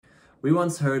We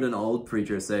once heard an old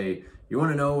preacher say, "You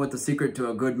want to know what the secret to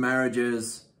a good marriage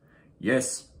is?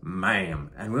 Yes,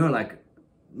 ma'am." And we were like,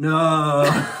 no.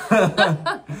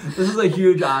 This is a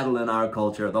huge idol in our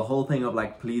culture. The whole thing of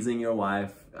like pleasing your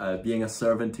wife, being a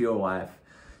servant to your wife,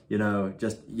 you know,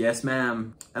 just yes,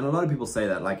 ma'am. And a lot of people say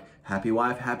that, like, happy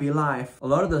wife, happy life. A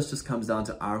lot of this just comes down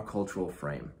to our cultural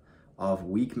frame of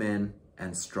weak men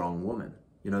and strong women.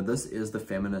 You know, this is the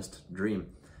feminist dream.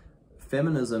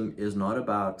 Feminism is not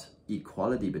about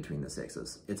equality between the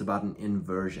sexes. It's about an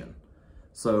inversion.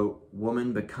 So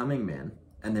women becoming men,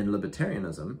 and then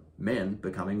libertarianism, men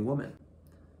becoming women.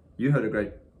 You heard a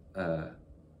great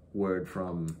word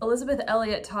from... Elizabeth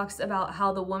Elliot talks about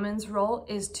how the woman's role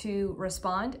is to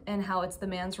respond and how it's the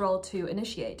man's role to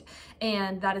initiate.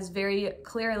 And that is very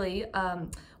clearly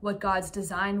what God's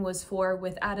design was for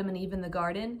with Adam and Eve in the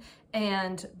garden.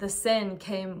 And the sin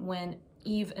came when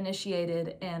Eve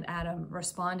initiated and Adam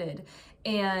responded.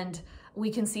 And we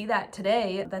can see that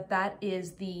today, that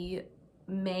is the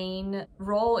main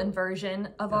role and version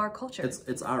of our culture.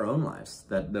 It's our own lives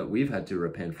that we've had to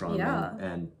repent from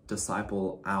and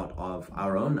disciple out of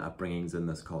our own upbringings in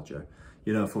this culture.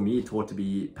 You know, for me, taught to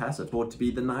be passive, taught to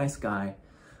be the nice guy,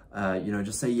 you know,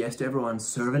 just say yes to everyone,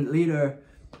 servant leader.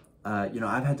 You know,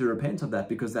 I've had to repent of that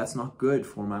because that's not good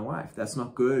for my wife. That's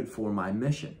not good for my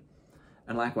mission.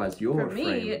 And likewise, for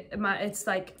me, it's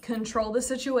like control the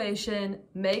situation,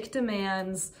 make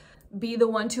demands, be the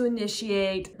one to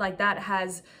initiate. Like, that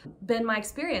has been my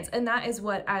experience. And that is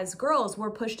what, as girls,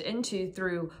 we're pushed into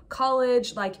through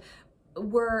college. Like,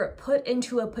 we're put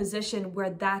into a position where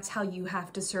that's how you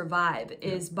have to survive,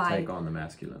 is by take on the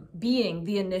masculine, being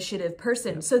the initiative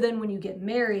person. So then when you get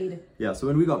married. Yeah, so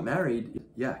when we got married,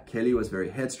 Kelly was very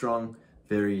headstrong,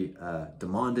 very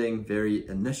demanding, very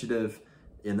initiative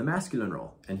in the masculine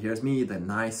role. And here's me, the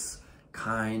nice,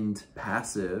 kind,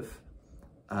 passive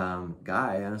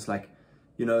guy. And it's like,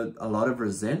 you know, a lot of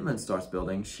resentment starts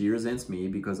building. She resents me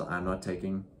because I'm not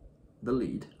taking the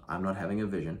lead. I'm not having a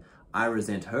vision. I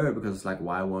resent her because it's like,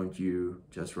 why won't you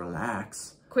just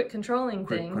relax? Quit controlling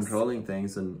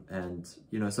things. And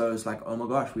you know, so it's like, oh my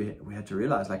gosh, we had to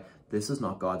realize, like, this is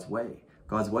not God's way.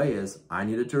 God's way is, I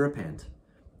needed to repent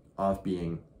of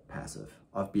being passive,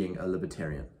 of being a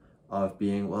libertarian, of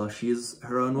being, well, she's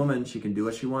her own woman, she can do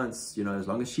what she wants, you know, as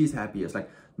long as she's happy. It's like,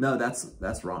 no,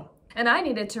 that's wrong. And I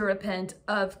needed to repent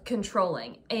of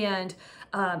controlling and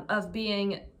of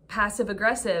being passive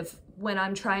aggressive when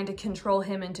I'm trying to control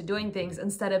him into doing things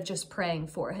instead of just praying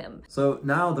for him. So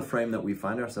now the frame that we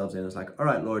find ourselves in is like, all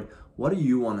right, Lord, what do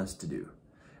you want us to do?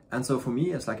 And so for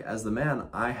me, it's like, as the man,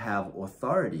 I have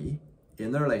authority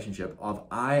in the relationship of,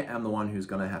 I am the one who's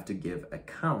going to have to give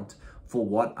account for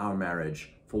what our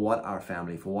marriage, for what our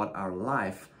family, for what our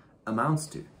life amounts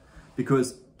to.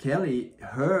 Because Kelly,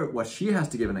 what she has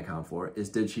to give an account for is,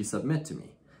 did she submit to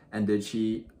me? And did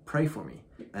she pray for me?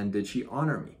 And did she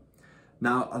honor me?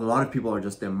 Now, a lot of people are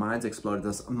just, their minds exploded at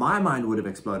this. My mind would have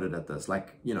exploded at this,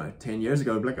 like, you know, 10 years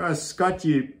ago, like, oh, Scott,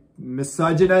 you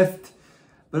misogynist.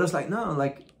 But it's like, no,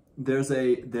 like, there's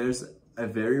a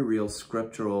very real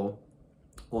scriptural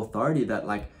authority that,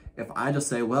 like, if I just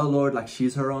say, well, Lord, like,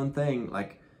 she's her own thing,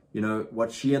 like, you know,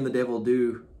 what she and the devil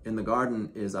do in the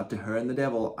garden is up to her and the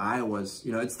devil.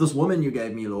 You know, it's this woman you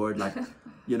gave me, Lord, like,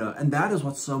 you know, and that is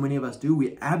what so many of us do.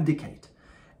 We abdicate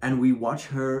and we watch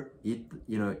her eat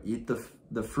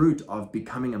the fruit of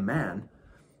becoming a man,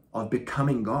 of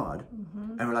becoming God.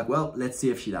 And we're like, well, let's see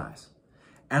if she dies.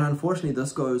 And unfortunately,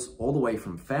 this goes all the way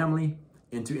from family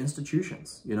into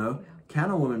institutions. You know, can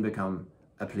a woman become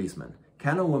a policeman?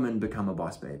 Can a woman become a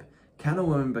boss babe? Can a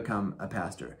woman become a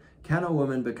pastor? Can a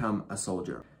woman become a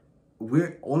soldier?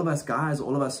 All of us guys,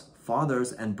 all of us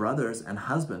fathers and brothers and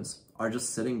husbands are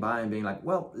just sitting by and being like,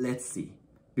 well, let's see.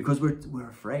 Because we're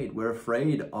afraid. We're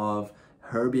afraid of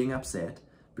her being upset,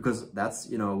 because that's,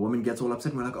 you know, a woman gets all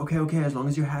upset and we're like, okay, as long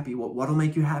as you're happy, what'll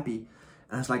make you happy?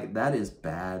 And it's like, that is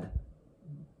bad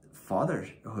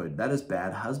fatherhood. That is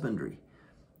bad husbandry.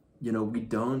 You know, we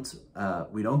don't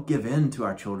give in to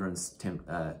our children's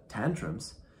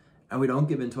tantrums, and we don't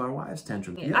give in to our wives'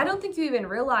 tantrums. Yeah. I don't think you even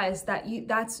realize that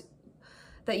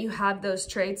you have those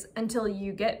traits until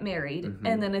you get married,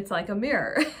 and then it's like a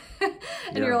mirror.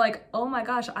 And you're like, oh my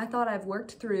gosh, I thought I've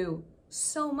worked through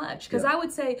so much. Because I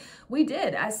would say we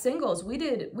did, as singles, we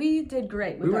did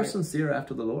great. We were sincere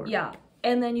after the Lord. Yeah.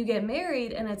 And then you get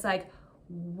married and it's like,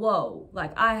 whoa,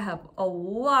 like I have a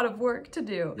lot of work to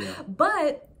do. Yeah.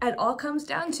 But it all comes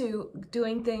down to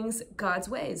doing things God's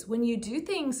ways. When you do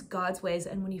things God's ways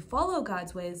and when you follow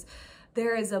God's ways,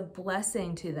 there is a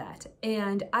blessing to that.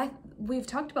 And we've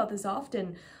talked about this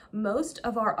often, most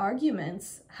of our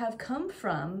arguments have come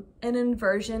from an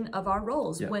inversion of our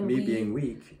roles. Yeah, when me being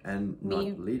weak and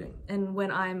not leading. And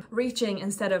when I'm reaching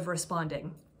instead of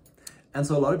responding. And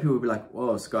so a lot of people will be like,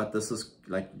 "Whoa, Scott, this is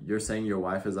like, you're saying your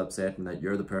wife is upset and that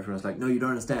you're the perfect one." It's like, no, you don't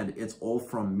understand. It's all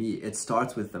from me. It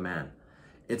starts with the man.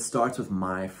 It starts with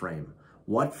my frame.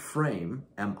 What frame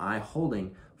am I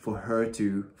holding for her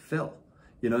to fill?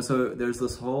 You know, so there's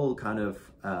this whole kind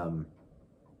of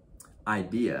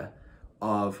idea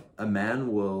of a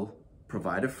man will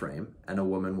provide a frame and a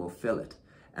woman will fill it.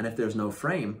 And if there's no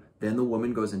frame, then the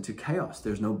woman goes into chaos.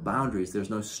 There's no boundaries. There's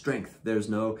no strength.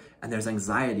 There's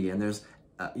anxiety. And there's,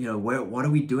 what are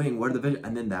we doing? What are the vision?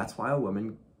 And then that's why a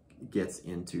woman gets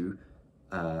into,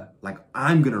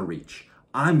 I'm going to reach.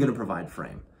 I'm going to provide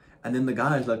frame. And then the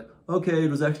guy's like, okay,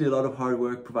 it was actually a lot of hard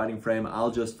work providing frame.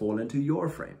 I'll just fall into your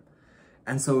frame.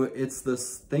 And so it's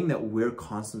this thing that we're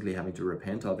constantly having to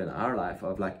repent of in our life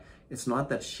of like, it's not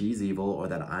that she's evil or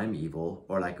that I'm evil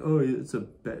or like, oh, it's a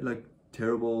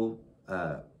terrible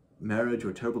marriage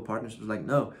or terrible partnership. It's like,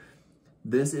 no,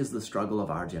 this is the struggle of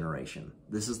our generation.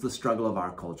 This is the struggle of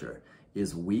our culture,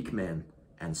 is weak men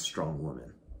and strong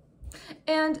women.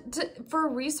 And for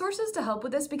resources to help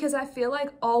with this, because I feel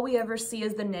like all we ever see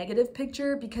is the negative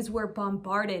picture because we're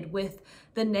bombarded with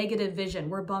the negative vision.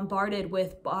 We're bombarded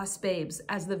with boss babes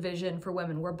as the vision for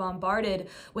women. We're bombarded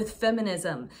with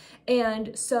feminism.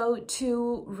 And so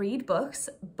to read books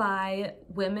by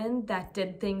women that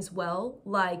did things well,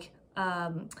 like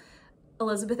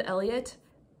Elizabeth Elliot,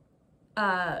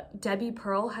 Debbie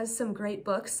Pearl has some great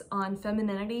books on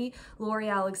femininity. Lori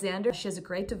Alexander, she has a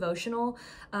great devotional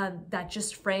that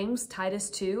just frames Titus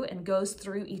 2 and goes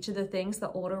through each of the things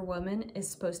the older woman is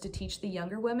supposed to teach the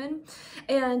younger women.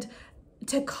 And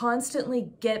to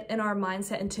constantly get in our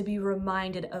mindset and to be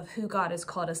reminded of who God has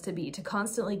called us to be, to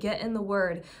constantly get in the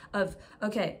word of,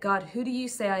 okay, God, who do you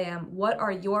say I am? What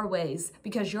are your ways?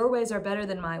 Because your ways are better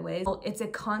than my ways. It's a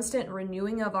constant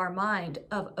renewing of our mind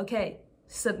of, okay,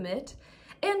 submit.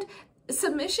 And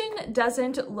submission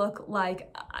doesn't look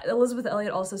like, Elizabeth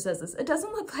Elliot also says this, it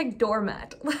doesn't look like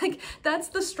doormat. Like, that's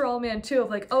the straw man too of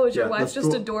like, oh, is your wife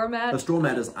just a doormat? The straw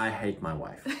man is, I hate my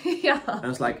wife. Yeah. And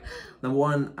it's like, number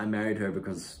one, I married her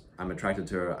because I'm attracted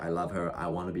to her, I love her, I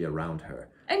want to be around her.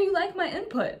 And you like my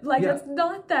input. Like, it's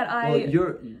not that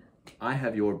I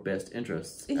have your best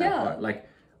interests at Yeah. heart. Like,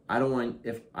 I don't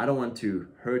want to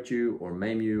hurt you or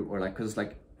maim you or like, because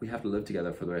like, we have to live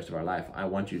together for the rest of our life. I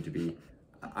want you to be,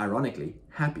 ironically,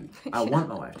 happy. I want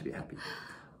my wife to be happy.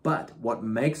 But what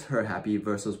makes her happy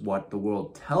versus what the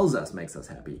world tells us makes us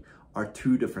happy are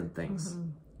two different things. Mm-hmm.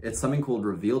 It's something called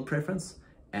revealed preference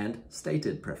and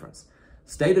stated preference.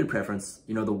 Stated preference,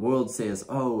 the world says,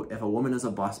 oh, if a woman is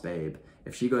a boss babe,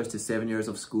 if she goes to 7 years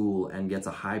of school and gets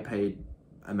a high paid,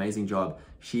 amazing job,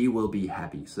 she will be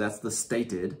happy. So that's the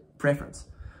stated preference.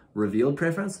 Revealed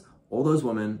preference, all those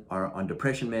women are on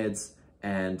depression meds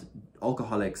and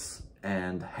alcoholics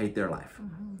and hate their life.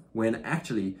 Mm-hmm. When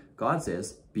actually God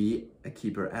says, be a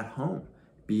keeper at home,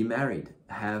 be married,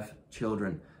 have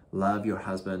children, love your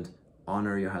husband,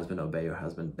 honor your husband, obey your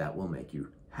husband. That will make you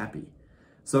happy.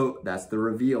 So that's the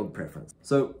revealed preference.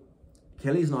 So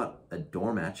Kelly's not a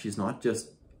doormat. She's not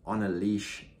just on a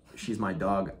leash. She's my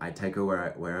dog. I take her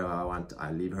wherever I want.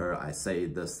 I leave her. I say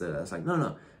this, that. It's like,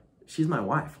 no. She's my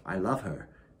wife. I love her.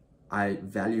 I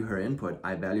value her input.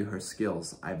 I value her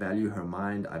skills. I value her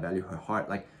mind. I value her heart.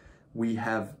 Like, we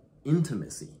have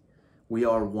intimacy. We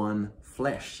are one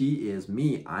flesh. She is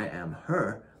me. I am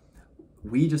her.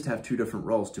 We just have two different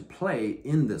roles to play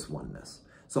in this oneness.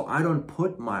 So I don't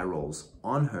put my roles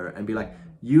on her and be like,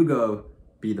 you go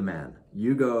be the man.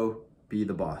 You go be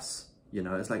the boss.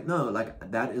 It's like, no,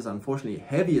 like that is unfortunately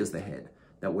heavy as the head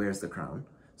that wears the crown.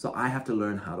 So I have to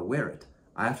learn how to wear it.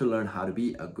 I have to learn how to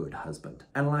be a good husband.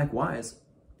 And likewise,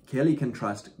 Kelly can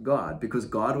trust God because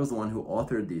God was the one who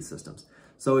authored these systems.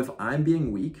 So if I'm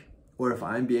being weak or if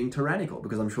I'm being tyrannical,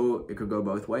 because I'm sure it could go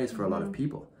both ways for a lot of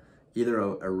people, either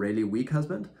a really weak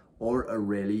husband or a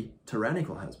really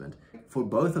tyrannical husband. For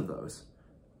both of those,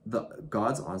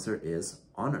 God's answer is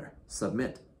honor,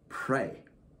 submit, pray,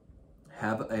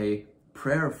 have a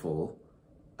prayerful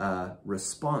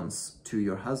response to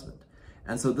your husband.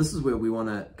 And so this is where we want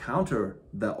to counter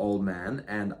the old man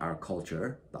and our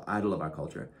culture, the idol of our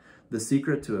culture. The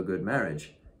secret to a good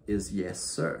marriage is yes,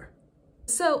 sir.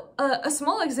 So a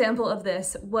small example of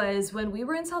this was when we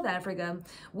were in South Africa.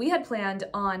 We had planned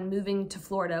on moving to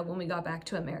Florida when we got back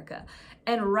to America.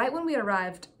 And right when we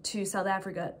arrived to South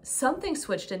Africa, something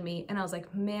switched in me and I was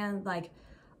like, man, like,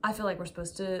 I feel like we're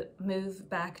supposed to move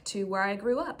back to where I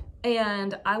grew up.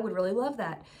 And I would really love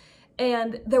that.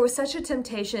 And there was such a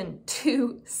temptation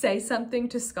to say something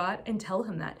to Scott and tell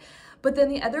him that. But then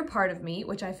the other part of me,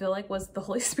 which I feel like was the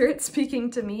Holy Spirit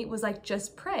speaking to me, was like,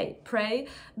 just pray. Pray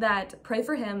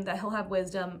for him, that he'll have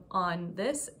wisdom on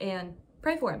this, and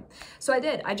pray for him. So I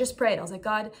did. I just prayed. I was like,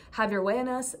 God, have your way in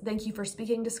us. Thank you for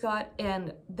speaking to Scott,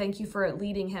 and thank you for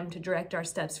leading him to direct our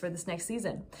steps for this next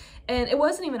season. And it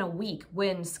wasn't even a week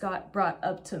when Scott brought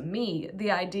up to me the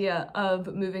idea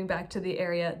of moving back to the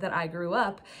area that I grew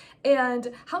up.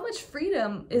 And how much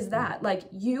freedom is that? Like,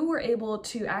 you were able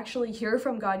to actually hear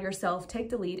from God yourself,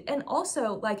 take the lead, and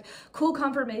also like cool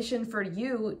confirmation for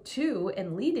you too,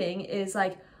 and leading is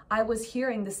like, I was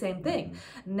hearing the same thing.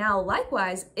 Now,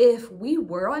 likewise, if we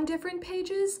were on different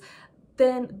pages,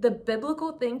 then the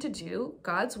biblical thing to do,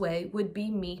 God's way, would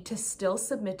be me to still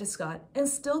submit to Scott and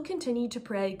still continue to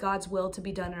pray God's will to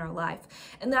be done in our life.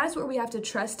 And that's where we have to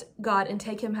trust God and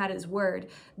take him at his word,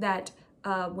 that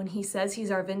when he says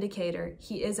he's our vindicator,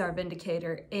 he is our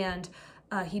vindicator, and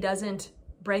he doesn't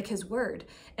break his word.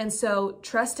 And so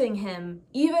trusting him,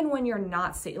 even when you're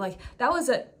not seeing, like that was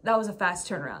a fast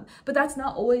turnaround, but that's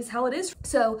not always how it is.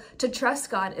 So to trust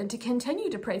God and to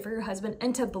continue to pray for your husband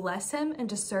and to bless him and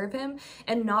to serve him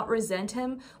and not resent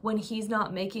him when he's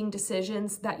not making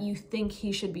decisions that you think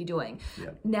he should be doing.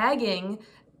 Yeah. Nagging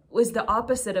was the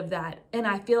opposite of that. And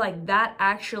I feel like that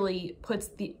actually puts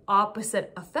the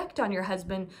opposite effect on your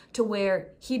husband, to where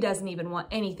he doesn't even want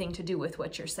anything to do with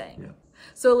what you're saying. Yeah.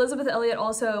 So Elizabeth Elliot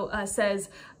also says,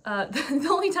 the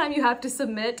only time you have to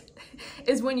submit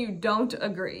is when you don't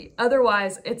agree.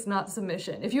 Otherwise, it's not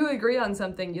submission. If you agree on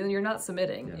something, you're not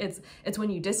submitting. Yeah. It's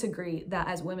when you disagree that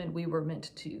as women, we were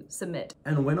meant to submit.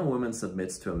 And when a woman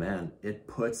submits to a man, it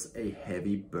puts a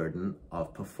heavy burden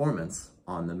of performance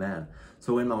on the man.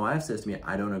 So when my wife says to me,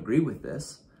 I don't agree with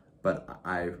this, but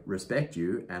I respect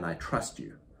you and I trust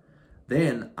you,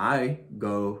 then I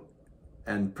go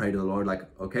and pray to the Lord, like,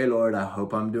 okay, Lord, I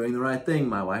hope I'm doing the right thing.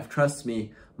 My wife trusts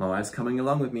me. My wife's coming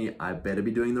along with me. I better be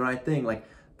doing the right thing. Like,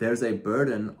 there's a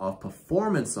burden of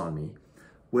performance on me.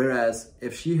 Whereas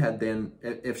if she had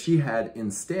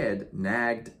instead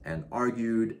nagged and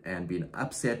argued and been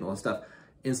upset and all this stuff,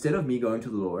 instead of me going to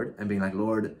the Lord and being like,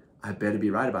 Lord, I better be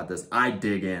right about this, I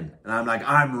dig in. And I'm like,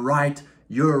 I'm right,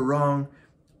 you're wrong.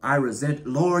 I resent,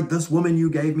 Lord, this woman you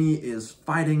gave me is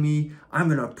fighting me. I'm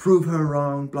going to prove her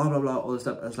wrong, blah, blah, blah, all this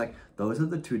stuff. It's like, those are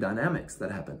the two dynamics that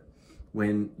happen.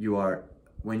 When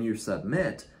you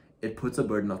submit, it puts a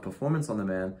burden of performance on the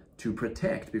man to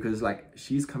protect, because like,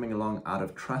 she's coming along out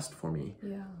of trust for me.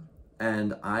 Yeah.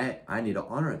 And I need to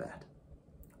honor that.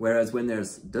 Whereas when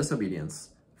there's disobedience,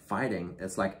 fighting,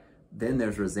 it's like, then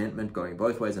there's resentment going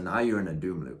both ways, and now you're in a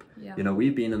doom loop. Yeah. You know,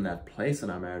 we've been in that place in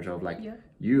our marriage of like, yeah,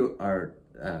 you are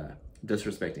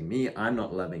disrespecting me, I'm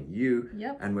not loving you.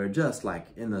 Yep. And we're just like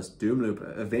in this doom loop.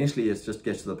 Eventually it just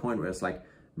gets to the point where it's like,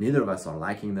 neither of us are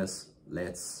liking this.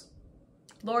 Let's,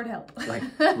 Lord help. Like,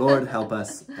 Lord help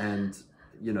us, and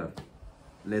you know,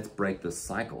 let's break this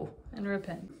cycle and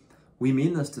repent. We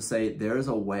mean this to say there is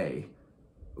a way.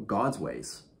 God's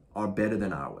ways are better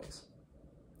than our ways.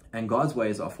 And God's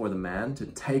ways are for the man to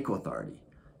take authority,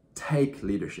 take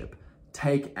leadership,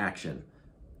 take action,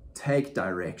 take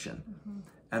direction. Mm-hmm.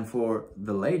 And for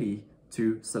the lady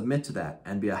to submit to that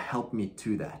and be a helpmeet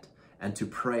to that and to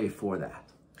pray for that.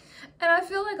 And I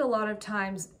feel like a lot of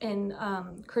times in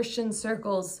Christian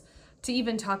circles, to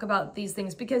even talk about these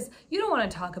things, because you don't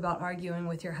want to talk about arguing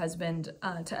with your husband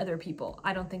to other people.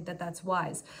 I don't think that that's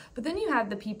wise. But then you have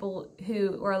the people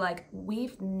who are like,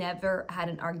 we've never had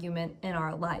an argument in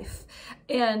our life.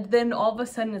 And then all of a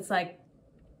sudden it's like,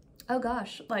 oh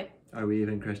gosh, like, are we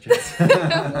even Christians?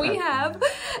 We have.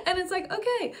 And it's like,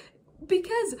 okay,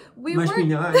 because we must be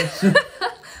nice.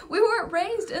 We weren't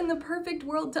raised in the perfect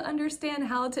world to understand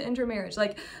how to enter marriage.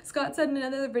 Like Scott said in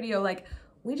another video, like,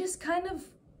 we just kind of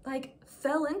like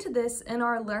fell into this in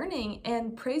our learning,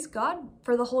 and praise God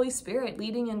for the Holy Spirit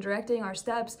leading and directing our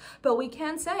steps. But we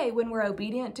can say when we're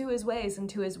obedient to his ways and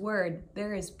to his word,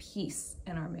 there is peace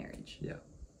in our marriage. Yeah.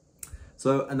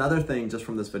 So another thing just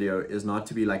from this video is not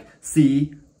to be like,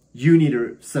 see, you need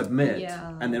to submit.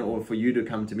 Yeah. And then, or for you to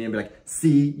come to me and be like,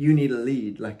 see, you need to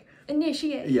lead. Like,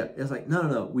 initiate. Yeah. It's like,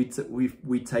 no. We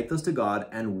take this to God,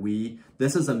 and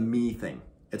this is a me thing.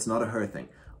 It's not a her thing.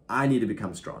 I need to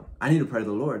become strong. I need to pray to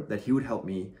the Lord that he would help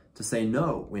me to say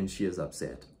no when she is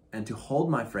upset, and to hold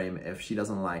my frame if she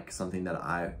doesn't like something that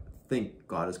I think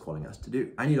God is calling us to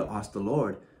do. I need to ask the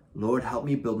Lord, help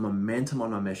me build momentum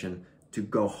on my mission, to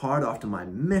go hard after my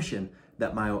mission,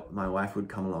 that my wife would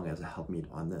come along as a helpmeet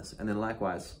on this. And then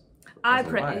likewise, I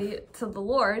pray to the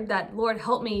Lord that, Lord,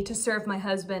 help me to serve my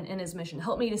husband in his mission.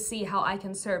 Help me to see how I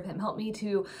can serve him. Help me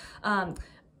to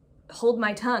hold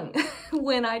my tongue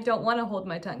when I don't want to hold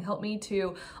my tongue. Help me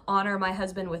to honor my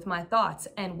husband with my thoughts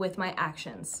and with my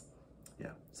actions.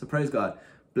 Yeah. So praise God.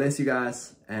 Bless you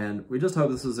guys. And we just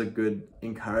hope this was a good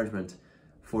encouragement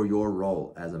for your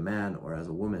role as a man or as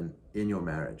a woman in your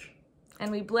marriage.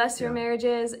 And we bless your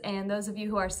marriages. And those of you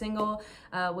who are single,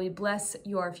 we bless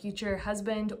your future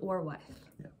husband or wife.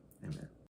 Yeah. Amen.